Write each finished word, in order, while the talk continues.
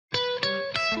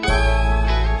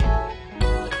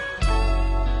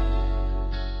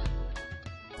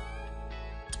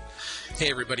Hey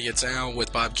everybody, it's Al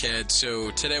with BobCAD. So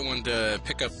today I wanted to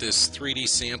pick up this 3D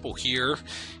sample here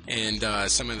and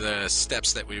some of the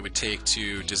steps that we would take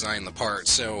to design the part.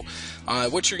 So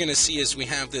what you're going to see is we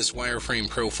have this wireframe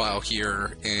profile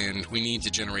here and we need to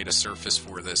generate a surface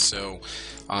for this. So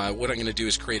what I'm going to do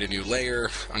is create a new layer.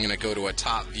 I'm going to go to a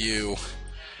top view.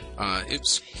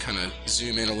 Kind of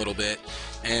zoom in a little bit,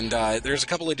 and there's a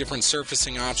couple of different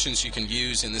surfacing options you can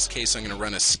use. In this case I'm going to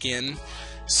run a skin.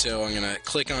 So I'm going to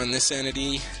click on this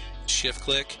entity, shift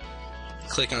click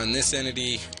on this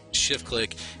entity, shift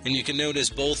click, and you can notice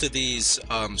both of these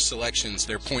selections,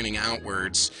 they're pointing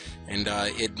outwards, and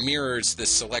it mirrors the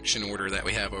selection order that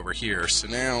we have over here. So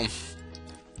now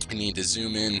I need to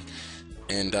zoom in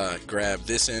and grab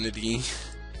this entity,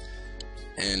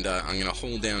 and I'm going to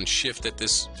hold down shift at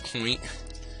this point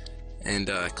and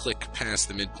click past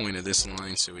the midpoint of this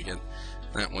line so we get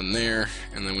that one there,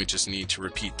 and then we just need to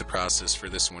repeat the process for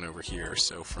this one over here.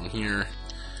 So from here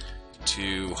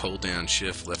to hold down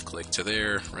shift, left click to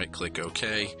there, right click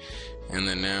OK, and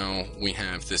then now we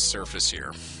have this surface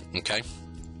here. Okay,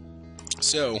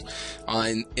 so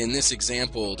in this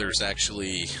example there's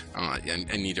actually I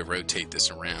need to rotate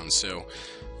this around, so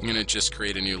I'm going to just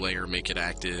create a new layer, make it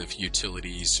active,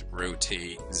 utilities,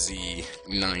 rotate, Z,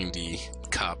 90,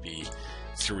 copy,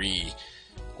 3,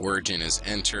 origin is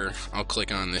enter. I'll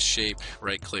click on this shape,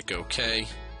 right click OK.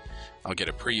 I'll get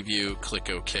a preview, click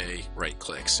OK, right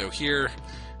click. So here,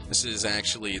 this is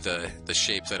actually the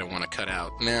shape that I want to cut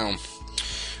out. Now,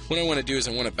 what I want to do is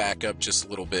I want to back up just a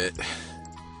little bit,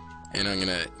 and I'm going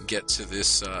to get to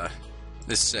this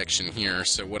this section here.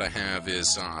 So what I have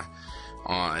is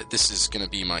this is going to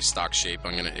be my stock shape.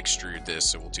 I'm going to extrude this,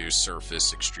 so we'll do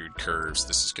surface, extrude curves.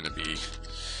 This is going to be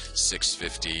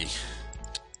 650.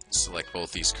 Select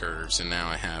both these curves, and now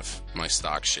I have my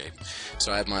stock shape.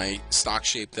 So I have my stock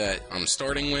shape that I'm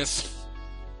starting with.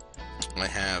 I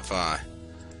have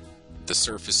the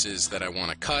surfaces that I want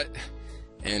to cut,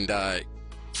 and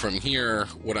from here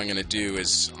what I'm going to do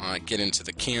is get into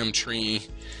the cam tree,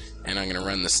 and I'm going to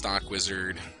run the stock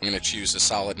wizard. I'm going to choose a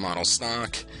solid model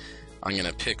stock. I'm going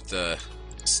to pick the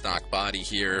stock body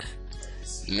here.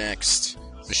 Next,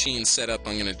 machine setup,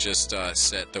 I'm going to just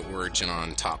set the origin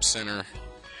on top center,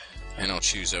 and I'll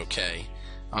choose OK.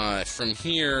 From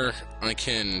here I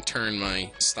can turn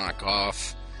my stock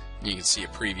off. You can see a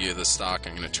preview of the stock.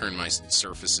 I'm going to turn my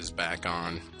surfaces back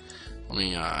on. Let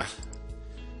me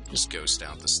just ghost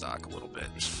out the stock a little bit.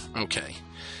 Okay,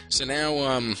 so now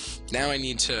I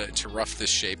need to rough this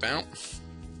shape out.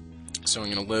 So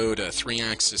I'm going to load a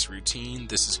 3-axis routine.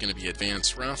 This is going to be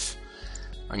advanced rough.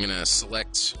 I'm going to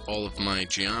select all of my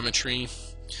geometry.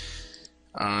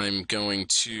 I'm going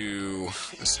to,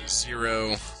 this is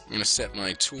 0, I'm going to set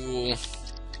my tool.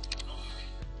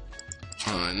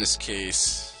 In this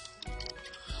case,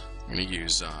 I'm going to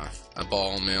use a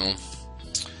ball mill.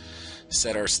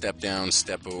 Set our step down,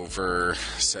 step over,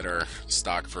 set our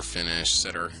stock for finish,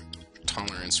 set our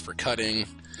tolerance for cutting.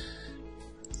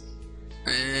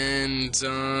 And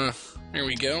there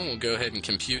we go. We'll go ahead and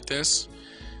compute this.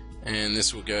 And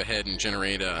this will go ahead and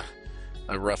generate a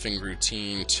roughing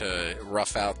routine to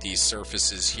rough out these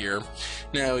surfaces here.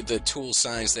 Now the tool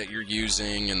size that you're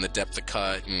using and the depth of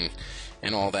cut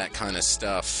and all that kind of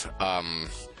stuff,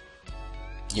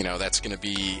 you know, that's going to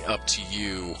be up to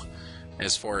you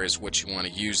as far as what you want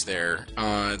to use there.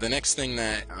 The next thing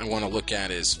that I want to look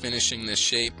at is finishing this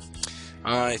shape.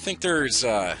 I think there's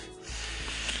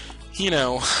you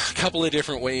know, a couple of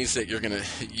different ways that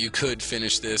you could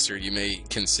finish this, or you may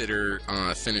consider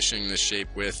finishing this shape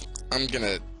with. I'm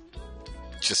gonna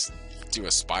just do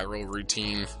a spiral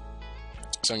routine.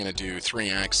 So I'm gonna do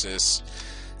 3-axis.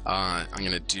 I'm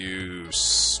gonna do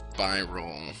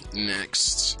spiral.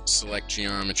 Next, select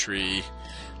geometry.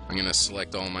 I'm gonna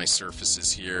select all my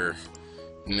surfaces here.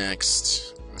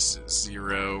 Next, this is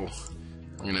 0.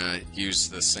 I'm gonna use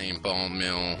the same ball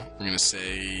mill. I'm gonna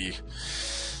say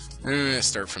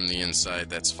start from the inside,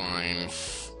 that's fine.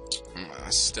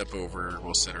 Step over,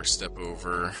 we'll set our step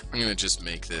over. I'm going to just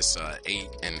make this 8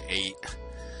 and 8.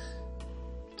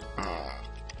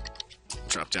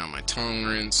 Drop down my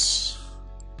tolerance.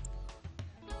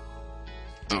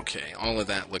 Okay, all of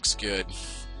that looks good.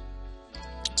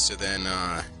 So then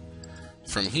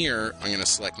from here, I'm going to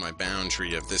select my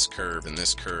boundary of this curve and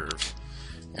this curve,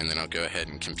 and then I'll go ahead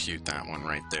and compute that one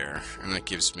right there. And that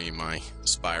gives me my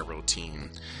spiral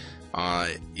routine.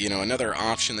 You know, another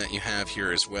option that you have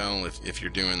here as well, if you're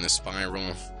doing the spiral,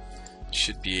 you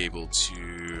should be able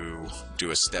to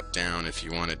do a step down if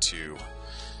you wanted to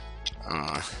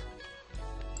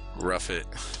rough it.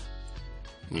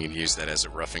 You can use that as a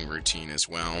roughing routine as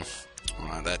well.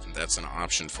 That's an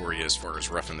option for you as far as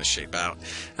roughing the shape out.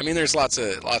 I mean, there's lots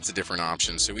of different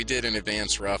options. So we did an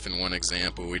advanced rough in one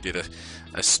example. We did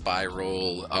a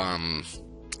spiral.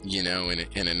 You know,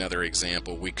 in another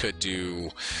example, we could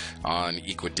do an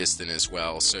equidistant as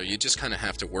well. So you just kind of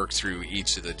have to work through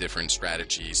each of the different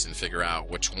strategies and figure out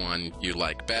which one you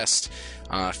like best.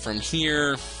 From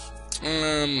here,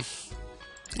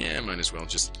 yeah, might as well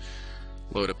just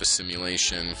load up a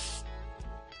simulation.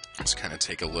 Let's kind of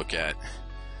take a look at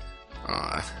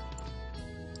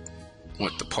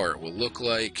what the part will look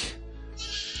like.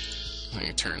 I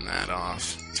can turn that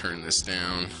off, turn this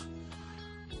down.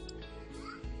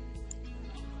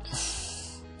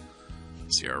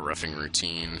 See our roughing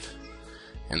routine,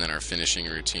 and then our finishing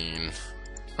routine.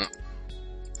 Oh,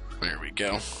 there we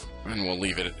go, and we'll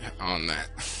leave it on that.